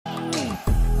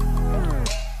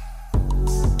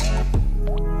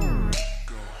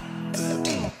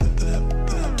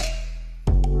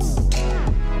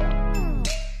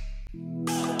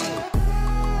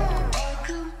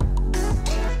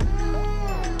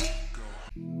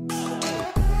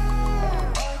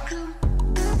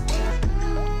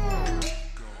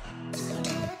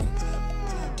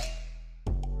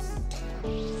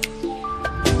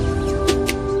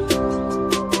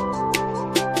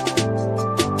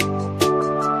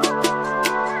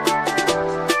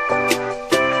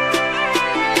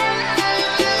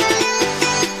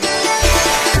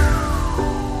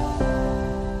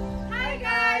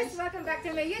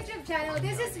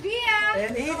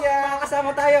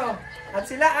tayo. At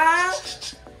sila ang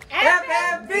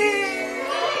FFB!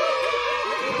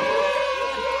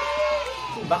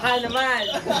 Baka naman!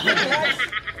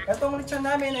 Itong lechon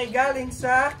namin ay galing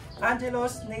sa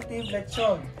Angelo's Native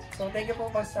Lechon. So thank you po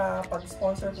sa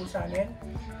pag-sponsor po sa amin.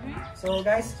 So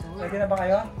guys, ready na ba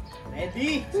kayo?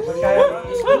 Ready!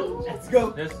 Let's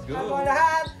go! Let's go! Ako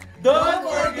lahat! Don't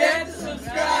forget to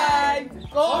subscribe!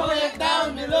 Comment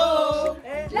down below!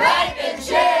 Like and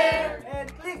share! And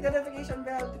click the notification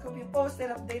bell to be posted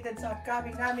and updated sa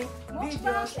upcoming naming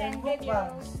videos and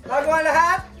mukbangs. Bago ang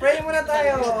lahat, pray muna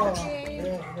tayo! Okay.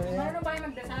 Marunong ba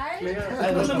kayo magdasal?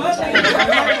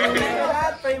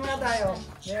 Lahat, pray muna tayo.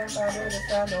 Ngayon, Father, the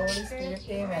Son, the Holy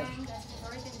Spirit.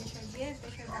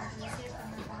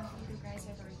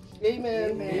 Amen.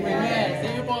 Amen. Amen!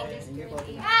 Thank you po!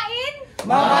 Kain!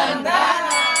 Mamandana!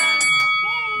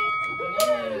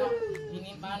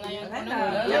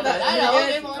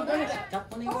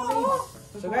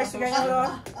 So guys, sige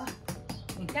nyo.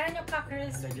 Gano'n yung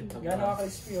ka-crispy? Gano'n ka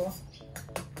crispy oh.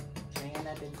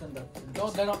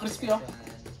 Gano'n crispy oh.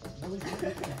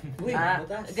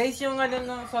 Guys, yung ano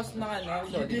ng sauce ng ano,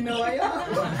 Ginawa yan.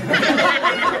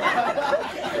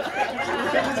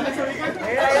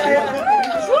 Ayan.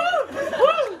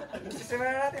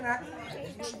 Sisimulan natin ha.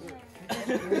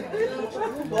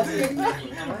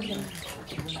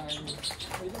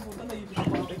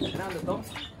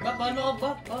 Paano ka ba?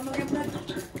 Paano ka ba?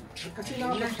 Kasi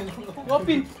nakapin.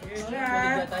 Wapin.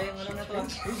 Bigla tayong ano na to ah.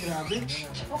 Grabe.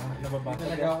 Nababata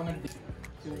talaga ako ng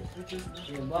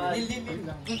Nililil.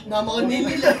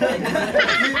 namakanilil.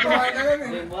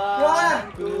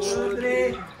 One, two,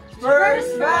 three.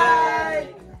 First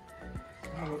bite!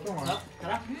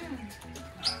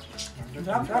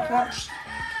 Drop.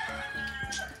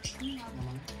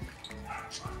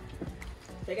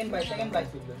 Second bite.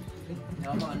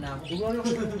 Naman na ako.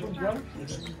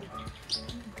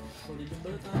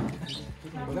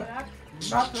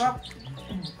 Drop.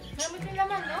 Marami yung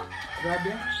laman, no?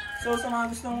 Grabe. So sa mga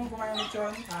gustong kumain ng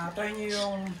lechon, try nyo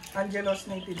yung Angelo's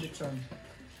Native Lechon.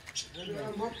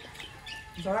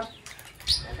 Sarap.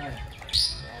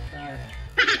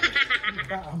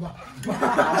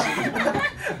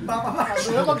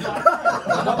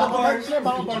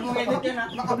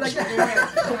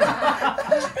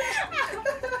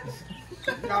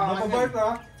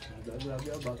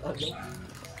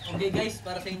 Okay guys,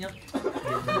 para sa inyo.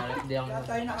 Hindi ako.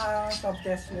 Lahat tayo naka-stop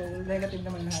test. Negative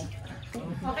naman lahat.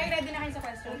 Okay, ready na kayo sa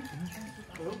question?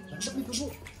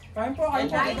 Kain po. Kain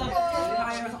po. Ready na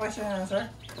kayo sa question and answer?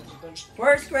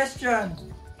 First question.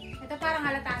 Ito parang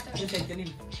halata ito.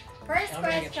 First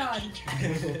question.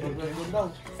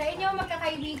 Sa inyo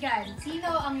magkakaibigan,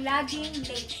 sino ang laging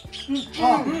late?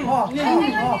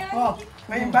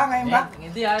 Ngayon ba?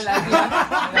 Hindi ah, lagi ah.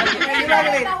 Ngayon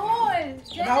lagi late. Tahol!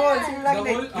 Dahol, sino lagi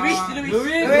late?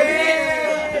 Luis!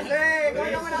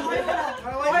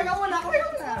 Kaway ka muna.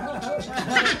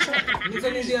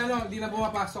 Minsan hindi na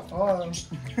pumapasok. Oh. Kasi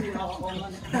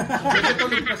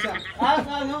tuloy pa siya.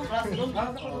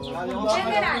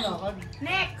 General.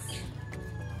 Next.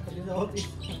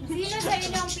 Sino sa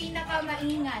inyo ang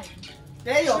pinakamaingay?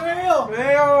 Leo!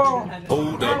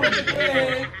 Hold up.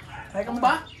 Ay ka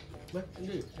ba?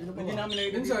 Hindi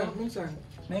namin minsan.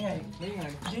 Maingay.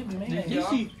 JB,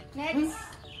 maingay. Next.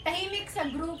 Tahimik sa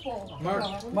grupo.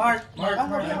 Mark.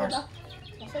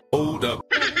 Hold up.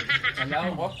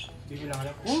 Alam ko.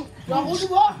 Ako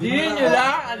diba? Di nyo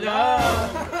lang alam.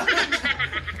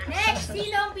 Next.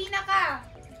 Sino ang pinaka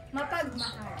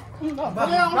mapagmahal?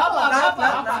 Lahat.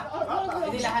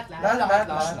 Hindi lahat. Lahat.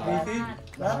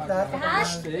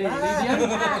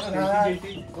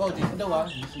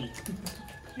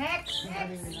 Next.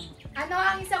 Ano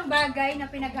ang isang bagay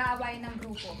na pinag-aawayan ng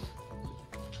grupo?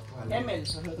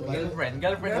 Girlfriend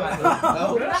ba?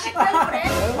 Bakit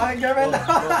girlfriend? Bakit girlfriend?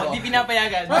 Hindi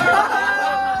pinapayagan.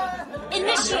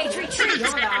 Initiate retreat!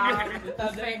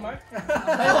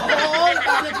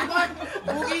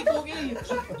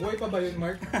 Buhay pa ba yun,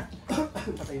 Mark?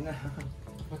 Patay na.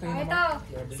 Ito.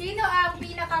 Sino ang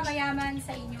pinakamayaman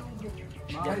sa inyong group?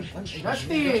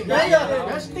 Justin!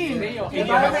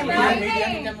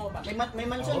 May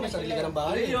mansyon na sarili ka ng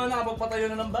bahay. Hindi yun, nakapagpatayo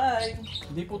na ng bahay.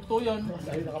 Hindi po to yan.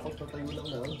 Dahil nakapagpatayo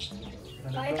lang na.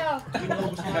 Ito.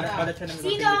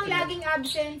 Sino ang laging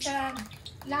absent sa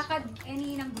lakad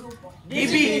ng grupo?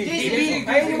 DB!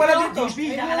 Ay, hindi wala dito.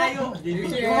 Nakalayo.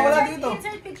 Hindi wala dito.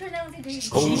 Insert picture na lang si Dave.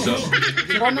 Hold up.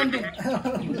 Si Ronan din.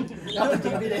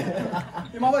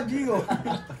 Yung mga Gigo.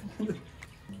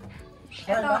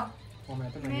 Ito.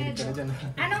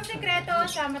 Anong sekreto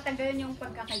sa matagal niyong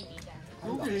pagkakaibigan?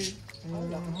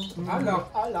 Alak.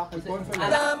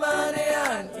 Alaman na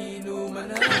yan, inuman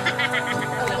na.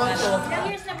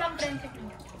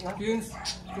 Since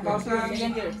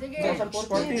 2014. Sige.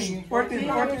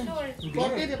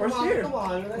 14. First year.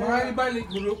 Mga iba, like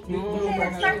group. Hindi,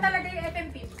 nag-start talaga yung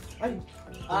FMP. Ay,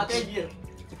 third year.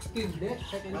 16, de.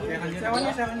 Second year. 7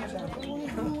 years.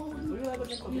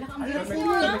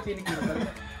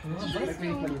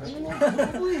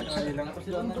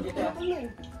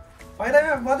 Pakita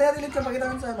nyo, buti natin ulit siya, pakita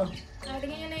nyo sa ano.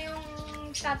 Tingnan nyo na yung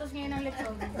status ngayon ng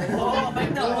Lechon.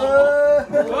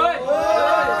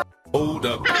 Hold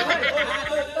up.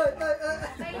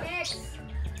 Okay, next.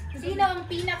 Sino ang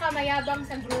pinakamayabang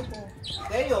sa grupo?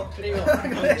 Teo.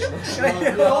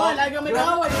 Lagi kang may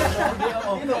kaaway. Sige,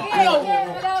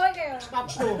 mag-away kayo.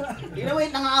 Papso. Tingnan mo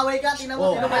yung nangaaway ka, tingnan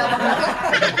mo sino mayabang ka.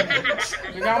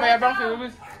 Pinakamayabang si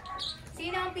Luis.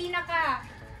 Sino ang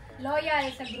pinaka-loyal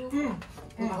sa grupo?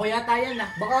 Ako yata yan ah.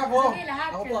 Baka ako. Sige,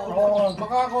 lahat Ako po, kayo. ako.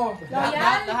 Baka ako.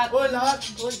 Loyal? Lahat.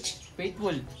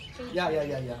 Faithful. Yeah.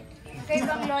 Kayo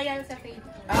bang loyal sa faithful?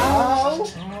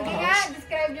 Sige nga,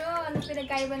 describe nyo anong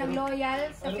pinagkaiba ng loyal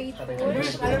sa faithful.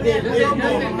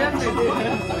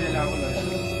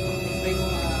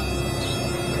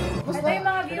 Ito yung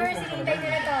mga viewers, hinintay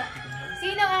nila to.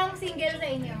 Sino ang single sa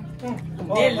inyo?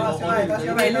 Nil.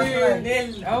 Nil.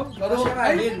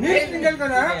 Ay, Nick, tinggal ka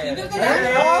na? Single ka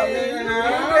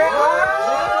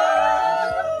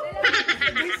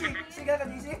Siga ka,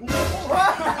 DC?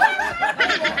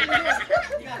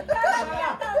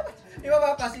 Iba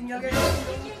ba pa? Single kayo?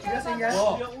 Single?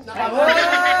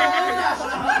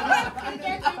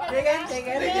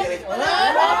 Second.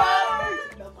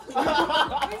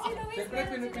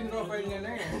 Siyempre, pinrofile niya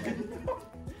na eh.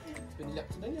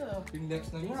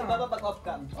 Pinlex na niya. Sa baba pag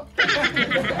off-cam.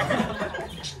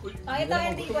 Ito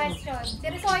yung big question.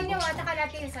 Seryosohin nyo at saka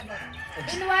natin yung sagot.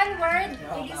 In one word,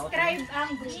 i-describe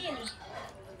ang group.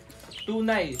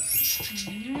 Tunay.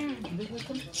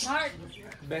 Mark.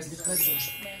 Best.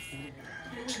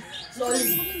 Solid.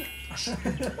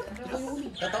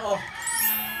 Totoo.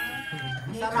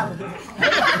 Sarap.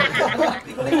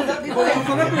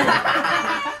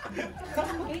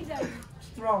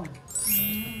 Strong.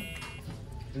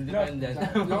 Independent.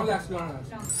 Long last.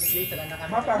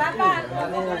 Mapa.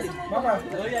 Mapa.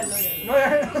 Loyal.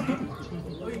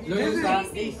 Loyal sa...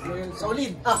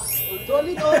 Solid.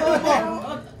 Solid.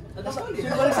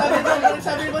 Sino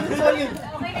sabi mo ng solid?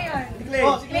 Okay na yun. Clay.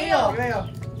 Si Cleo.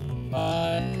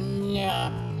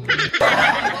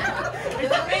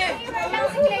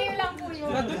 Si Cleo lang po yun.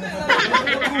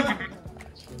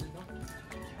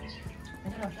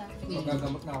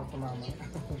 Magagamot na ako sa mama.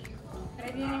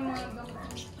 Ready na yung mga gamot.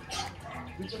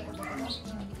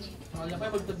 Wala pa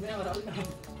yung bagtag mo yan. Marami na.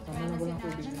 Kaya na sila.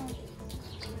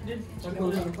 Ang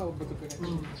tulong pa, bato ka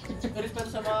na.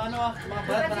 Respeto sa mga mga balat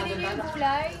na Kasi nagandaan. yung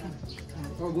kulay.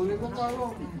 Gulay ko pa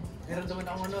ako. Meron naman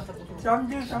akong sa puso.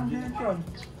 Samjil yun.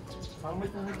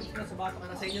 Pangmit na sa bata ka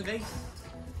na sa inyo guys.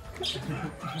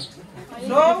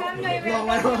 So,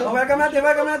 welcome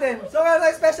natin. So, we're a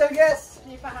special guest.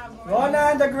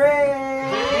 Rona and the Great!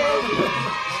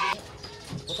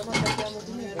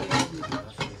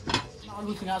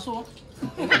 Nakalut si Ngaso.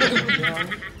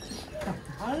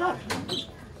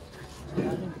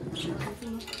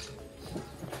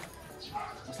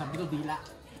 Sabi ko dila.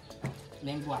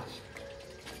 Lengua.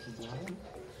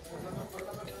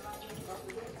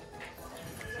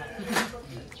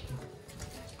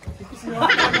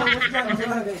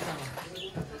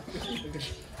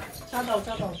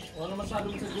 Shoutout. Wala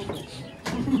masyadong sa grupo.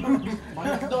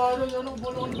 Banyak dalo, anong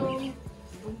bolong dong.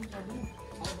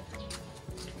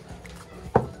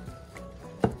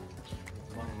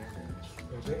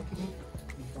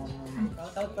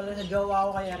 Shoutout pala sa jowa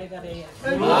ko kay Ari Karea. Sa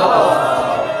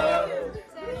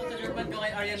German ko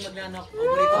kay Aryan Magnanak.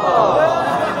 Paborito.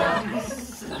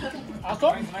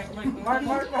 Aso?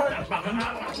 Mark.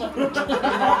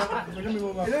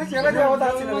 Ilan siya ka di ako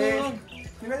tayo sila eh.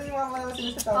 Di ba yung mga sila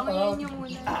sa tao? Pangayin nyo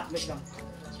muna. Wait lang.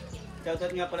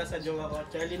 Shoutout nga pala sa jowa ko,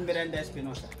 Charlene Miranda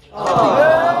Espinosa.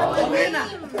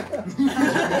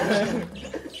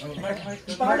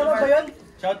 Paano ba yun?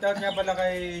 Shoutout nga pala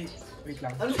kay... Wait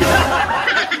lang.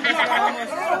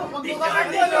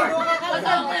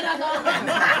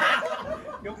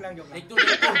 Joke lang. Take two.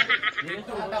 Naman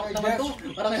to.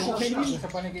 Parang may okay din. Sa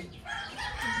panigid.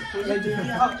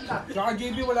 Saka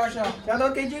JB wala siya.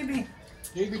 Shoutout kay JB.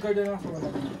 JB Garden lang sa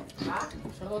wala.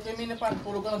 Shoutout kay Minipan.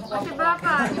 Puro ka lang sa Si kwarto.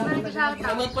 Baka, di ba nag-shoutout?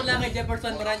 Shoutout pala kay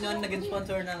Jefferson Moranyon, naging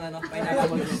sponsor ng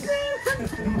pineapple.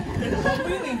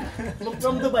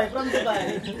 From Dubai.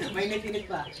 May init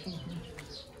pa.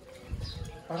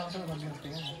 Parang sa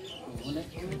mag-nante yan.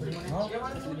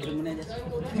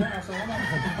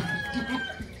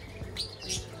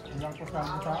 Walang po sa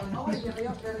akin.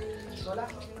 Wala.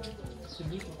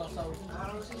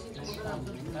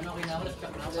 Ano kinaulit ka?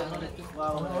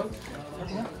 Wow.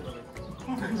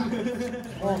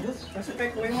 Oh, kasi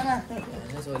pek, kuhin mo na.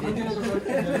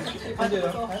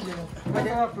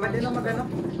 Pwede na magano.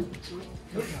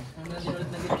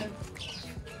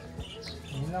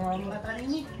 Hindi na nga mo.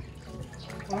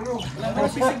 Ano?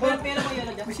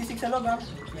 May sisig sa loob ha?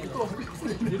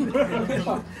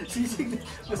 Sisig.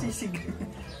 Masisig.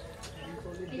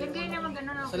 Ilagay naman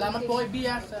gano'n ako. Salamat po kay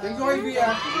Bia. Thank you,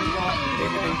 Bia.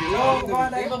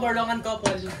 Di ba Borlongan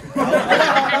couple?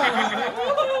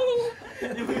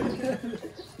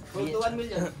 Kultuan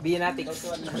million.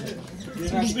 Bianatics.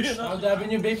 Ang sabi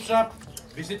niyo, Vape Shop,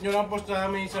 visit nyo lang po sa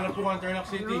aming Salapungan,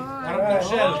 Tarlac City. Harap ng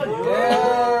Shell.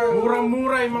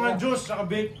 Murang-mura yung mga juice sa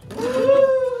vape.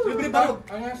 Libre ba?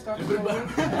 Ano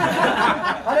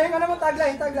yung ano mo?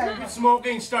 Tagline. Quit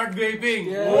smoking, start vaping.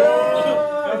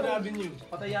 Third Avenue.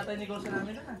 Patay yata yung negosyo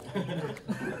namin na.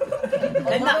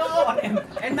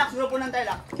 Endax grupo ng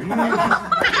Tarlac.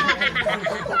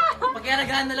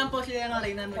 Pagkaragaan na lang po sila yung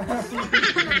aray namin.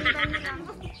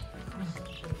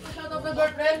 Shoutout na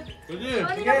girlfriend. Sige.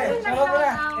 Sige, shoutout mo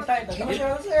na. Ito.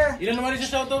 Shoutout sa'yo. Ilan naman rin sa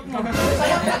shoutout mo?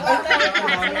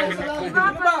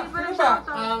 Sino ba?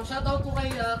 Shoutout po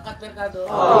kay Kat Mercado.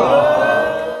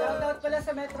 Shoutout pala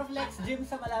sa Metroflex Gym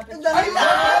sa malapit.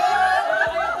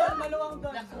 Maluwang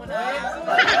doon.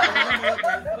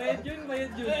 Bayad yun.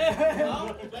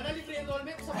 Gana libre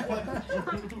enrollment sa buwan.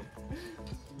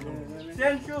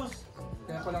 Celsius.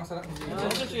 Kaya palang sarap.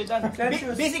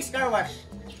 Celsius. B6 car wash.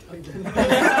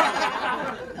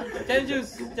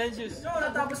 Celsius. So,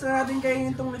 natapos na natin kayo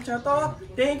itong lechon to.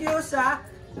 Thank you sa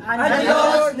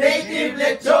Angelo's Native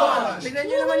Lechon! Tignan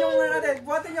nyo naman yung mga natin.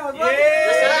 Buhatin nyo.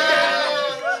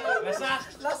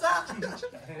 Lasak.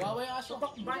 Waway ang aso.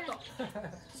 Batok.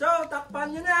 So,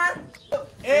 takpan nyo na.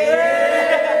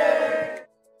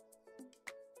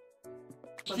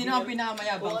 Sino ang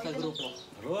pinakamayabang sa grupo?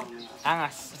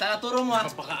 Angas. Basta naturo mo ah.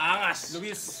 Napaka-angas.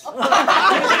 Luis.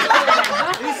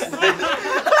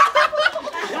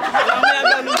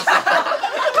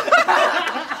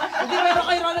 Hindi, meron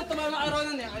kay Ronald. Tumama kay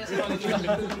Ronald eh. Kaya si Ronald yun.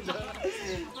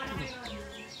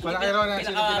 Wala kayo ron na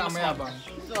sino pinakamayabang.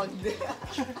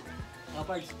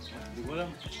 Pards. Hindi ko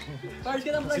alam. Pards ka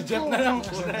ng Si Jeff na lang.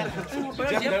 Si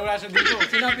Jeff na wala siya dito.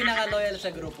 Sino ang pinaka-loyal sa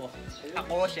grupo?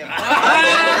 Ako, syempre.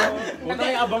 Puta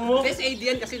yung abang mo. Best AD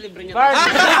yan kasi libre niya.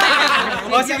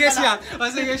 Sige siya.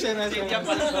 Sige siya.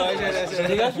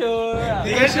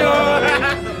 Hindi ka sure.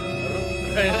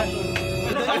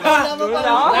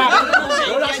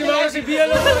 Wala kasi mga si Bia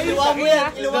lang. Iluwa mo yan.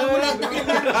 Sino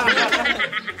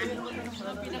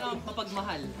ang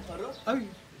pinaka-mapagmahal?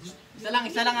 Isa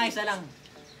lang.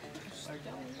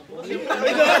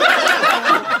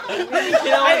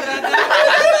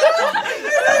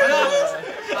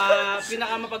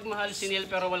 Pinakamapagmahal si Neil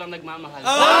pero walang nagmamahal.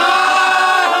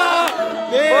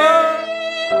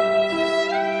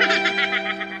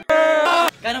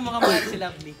 Gano'ng mga mahal si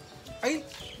Lovely? Ay!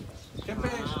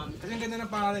 Siyempre, kasi ang ganda ng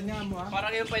pangalan niya mo ha.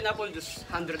 Parang yung pineapple juice,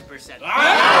 100%.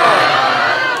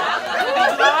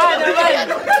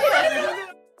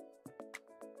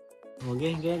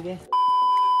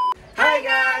 Hi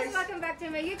guys! Welcome back to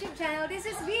my YouTube channel. This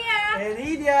is Bia. And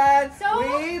Idian So-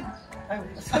 with...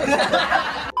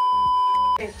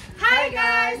 Hi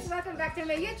guys! Welcome back to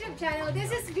my YouTube channel.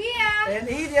 This is Bia. And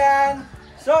Idian.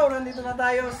 So, nandito na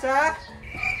tayo sa...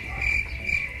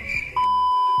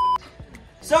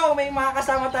 So, may mga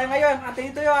kasama tayo ngayon. Ate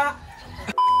ito yun ha.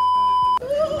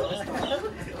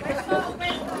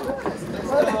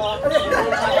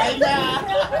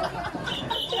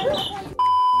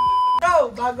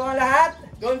 So, bago ang lahat,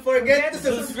 Don't forget to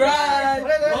subscribe!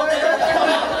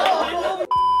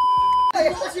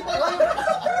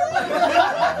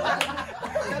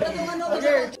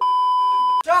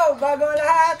 so, bago ang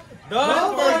lahat,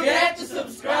 Don't forget to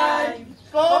subscribe!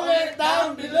 Comment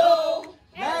down below!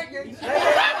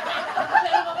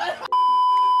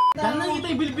 Dahil nakikita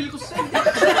yung bilbil ko sa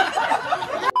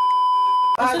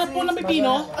sarap po ng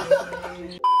pipino.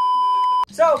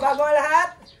 So, bago ang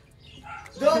lahat,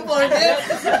 Don't forget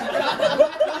to subscribe!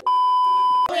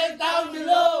 Comment down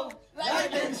below!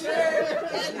 Like and share!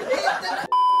 And hit the...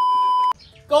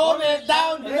 Comment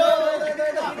down below!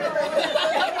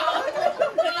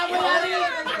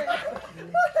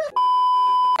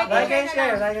 like and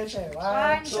share, like and share.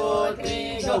 1, 2,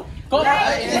 3, go.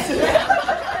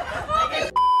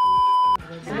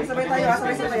 sabay tayo ha,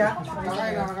 sabay ha.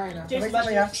 Kakain na.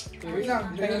 Sabay ha. Wait lang.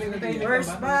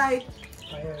 First bite.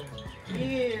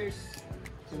 Cheers!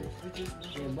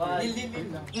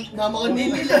 Nama ko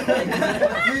nilil.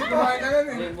 Kumain ka nun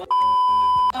eh.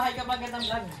 Bahay ka bagay ng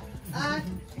vlog.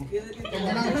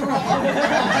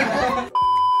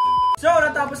 So,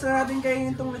 natapos na natin kayo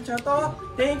itong lechon to.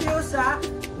 Thank you sa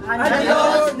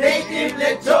Angelo's Native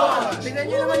Lechon! Tingnan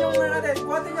nyo naman yung muna natin.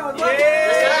 Konti nyo.